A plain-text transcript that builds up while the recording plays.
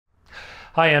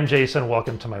Hi, I'm Jason.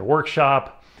 Welcome to my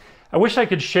workshop. I wish I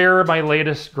could share my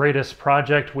latest, greatest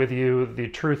project with you. The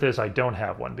truth is I don't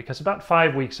have one because about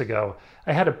 5 weeks ago,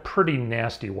 I had a pretty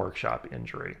nasty workshop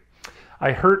injury.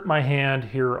 I hurt my hand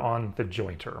here on the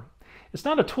jointer. It's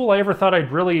not a tool I ever thought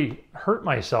I'd really hurt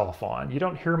myself on. You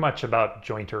don't hear much about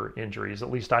jointer injuries,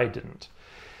 at least I didn't.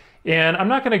 And I'm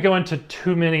not going to go into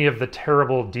too many of the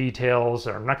terrible details,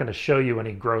 or I'm not going to show you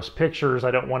any gross pictures.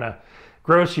 I don't want to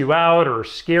gross you out or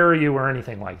scare you or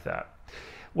anything like that.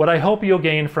 What I hope you'll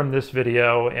gain from this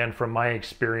video and from my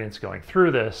experience going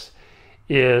through this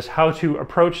is how to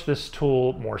approach this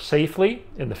tool more safely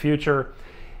in the future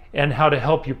and how to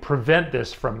help you prevent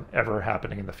this from ever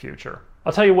happening in the future.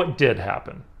 I'll tell you what did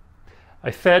happen. I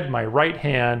fed my right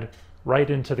hand right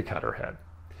into the cutter head.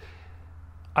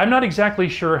 I'm not exactly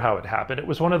sure how it happened. It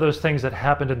was one of those things that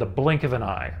happened in the blink of an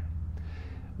eye.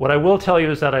 What I will tell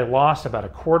you is that I lost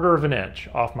about 1/4 of an inch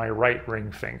off my right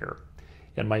ring finger,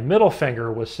 and my middle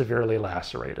finger was severely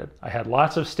lacerated. I had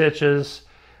lots of stitches,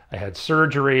 I had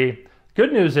surgery.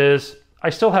 Good news is I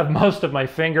still have most of my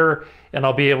finger, and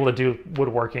I'll be able to do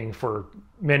woodworking for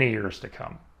many years to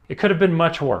come. It could have been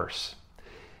much worse.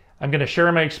 I'm going to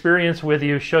share my experience with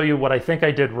you, show you what I think I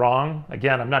did wrong.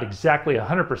 Again, I'm not exactly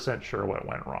 100% sure what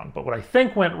went wrong, but what I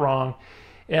think went wrong,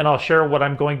 and I'll share what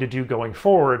I'm going to do going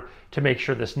forward to make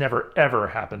sure this never ever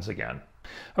happens again.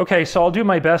 Okay, so I'll do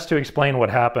my best to explain what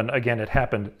happened. Again, it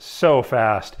happened so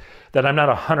fast that I'm not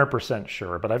 100%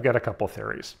 sure, but I've got a couple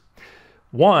theories.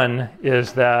 One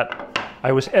is that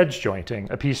I was edge jointing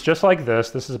a piece just like this.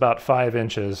 This is about 5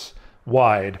 inches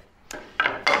wide.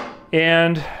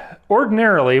 And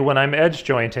ordinarily, when I'm edge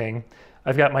jointing,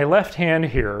 I've got my left hand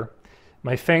here.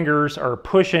 My fingers are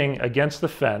pushing against the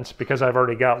fence because I've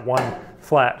already got one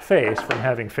flat face from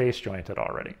having face jointed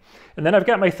already. And then I've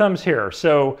got my thumbs here.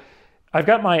 So I've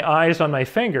got my eyes on my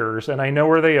fingers and I know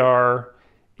where they are.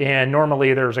 And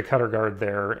normally there's a cutter guard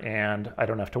there and I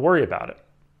don't have to worry about it.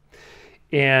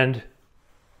 And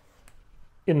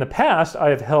in the past,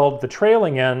 I've held the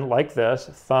trailing end like this,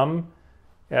 thumb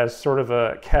as sort of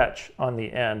a catch on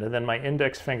the end, and then my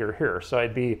index finger here. So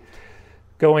I'd be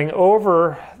going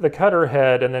over the cutter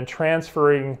head and then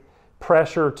transferring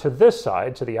pressure to this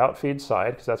side, to the outfeed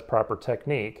side, because that's proper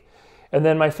technique. And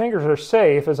then my fingers are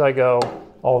safe as I go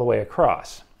all the way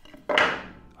across.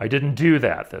 I didn't do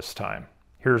that this time.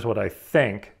 Here's what I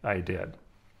think I did.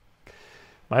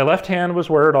 My left hand was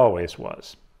where it always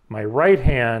was. My right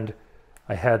hand,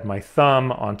 I had my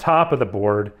thumb on top of the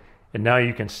board, and now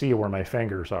you can see where my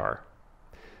fingers are.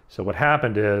 So what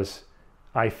happened is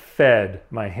I fed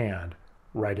my hand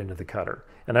right into the cutter.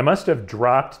 And I must have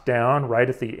dropped down right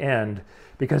at the end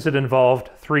because it involved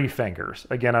 3 fingers.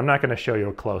 Again, I'm not going to show you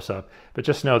a close-up, but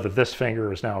just know that this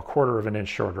finger is now 1/4 of an inch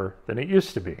shorter than it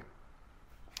used to be.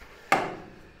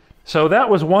 So that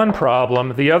was one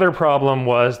problem. The other problem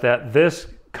was that this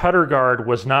cutter guard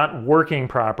was not working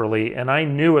properly, and I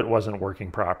knew it wasn't working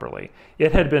properly.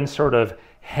 It had been sort of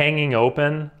hanging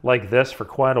open like this for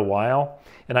quite a while,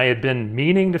 and I had been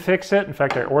meaning to fix it. In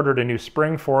fact, I ordered a new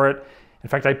spring for it. In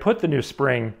fact, I put the new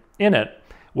spring in it.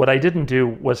 What I didn't do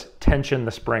was tension the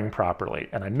spring properly,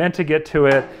 and I meant to get to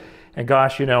it, and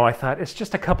gosh, you know, I thought, it's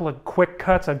just a couple of quick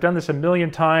cuts. I've done this a million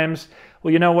times.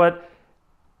 Well, you know what?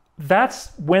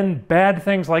 That's when bad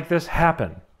things like this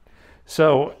happen.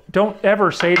 So don't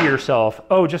ever say to yourself,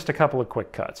 oh, just a couple of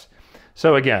quick cuts.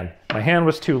 So again, my hand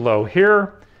was too low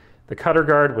here. The cutter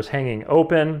guard was hanging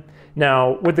open.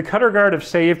 Now, would the cutter guard have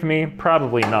saved me?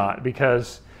 Probably not,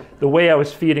 because the way I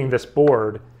was feeding this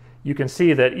board, you can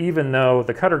see that even though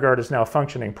the cutter guard is now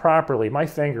functioning properly, my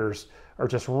fingers are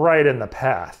just right in the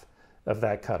path of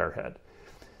that cutter head.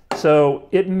 So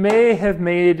it may have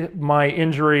made my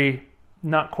injury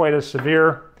not quite as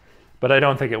severe, but I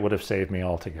don't think it would have saved me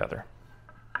altogether.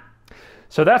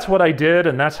 So that's what I did,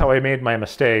 and that's how I made my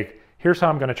mistake. Here's how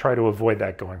I'm going to try to avoid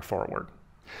that going forward.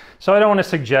 So I don't want to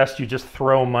suggest you just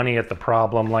throw money at the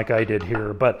problem like I did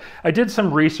here, but I did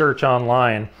some research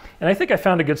online, and I think I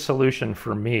found a good solution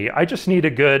for me. I just need a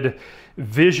good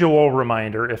visual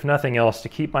reminder, if nothing else, to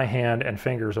keep my hand and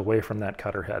fingers away from that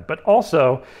cutter head. But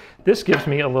also, this gives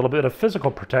me a little bit of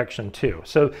physical protection too.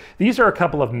 So these are a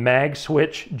couple of mag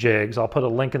switch jigs. I'll put a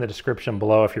link in the description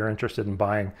below if you're interested in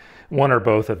buying one or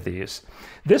both of these.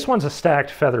 This one's a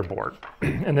stacked feather board,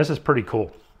 and this is pretty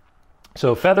cool.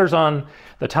 So feathers on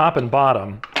the top and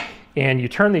bottom, and you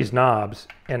turn these knobs,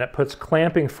 and it puts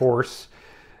clamping force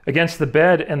against the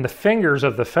bed, and the fingers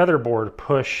of the feather board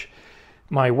push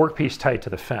my workpiece tight to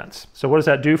the fence. So what does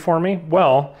that do for me?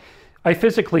 Well, I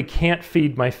physically can't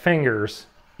feed my fingers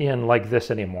in like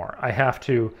this anymore. I have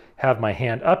to have my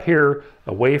hand up here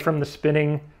away from the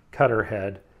spinning cutter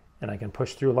head and I can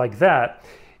push through like that.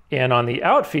 And on the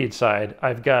outfeed side,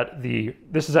 I've got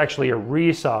this is actually a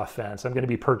resaw fence. I'm going to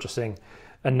be purchasing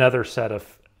another set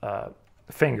of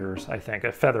fingers, I think,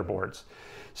 of feather boards.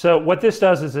 So what this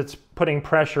does is it's putting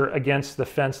pressure against the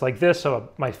fence like this, so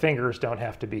my fingers don't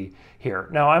have to be here.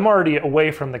 Now I'm already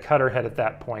away from the cutter head at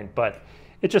that point, but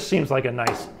it just seems like a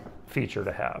nice feature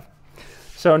to have.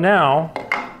 So now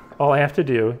all I have to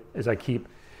do is I keep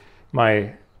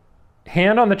my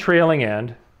hand on the trailing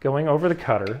end going over the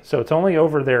cutter. So it's only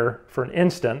over there for an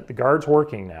instant. The guard's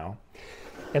working now.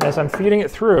 And as I'm feeding it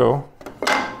through,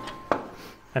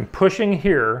 I'm pushing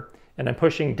here and I'm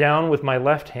pushing down with my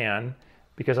left hand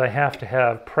because I have to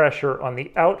have pressure on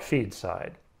the outfeed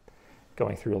side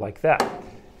going through like that.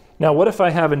 Now, what if I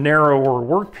have a narrower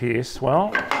workpiece?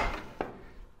 Well,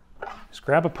 just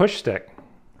grab a push stick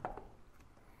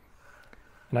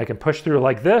and I can push through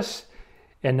like this.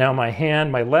 And now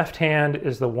my left hand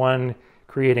is the one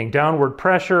creating downward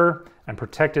pressure. I'm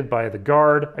protected by the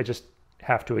guard. I just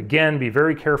have to, again, be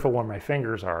very careful where my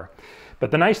fingers are. But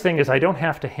the nice thing is I don't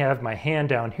have to have my hand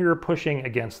down here pushing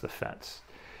against the fence.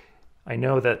 I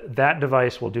know that that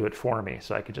device will do it for me.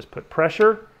 So I could just put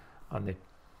pressure on the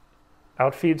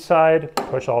outfeed side,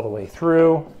 push all the way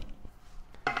through,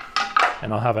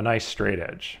 and I'll have a nice straight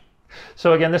edge.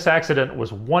 So again, this accident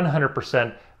was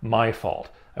 100% my fault.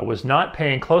 I was not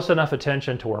paying close enough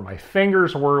attention to where my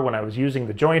fingers were when I was using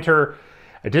the jointer.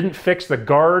 I didn't fix the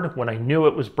guard when I knew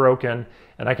it was broken,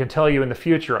 and I can tell you in the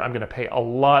future I'm going to pay a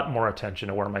lot more attention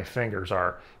to where my fingers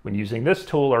are when using this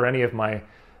tool or any of my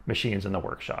machines in the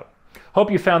workshop. Hope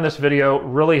you found this video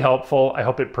really helpful. I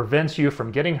hope it prevents you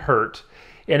from getting hurt.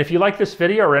 And if you like this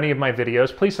video or any of my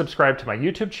videos, please subscribe to my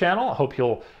YouTube channel. I hope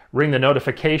you'll ring the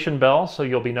notification bell so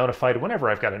you'll be notified whenever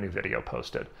I've got a new video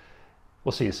posted.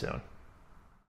 We'll see you soon.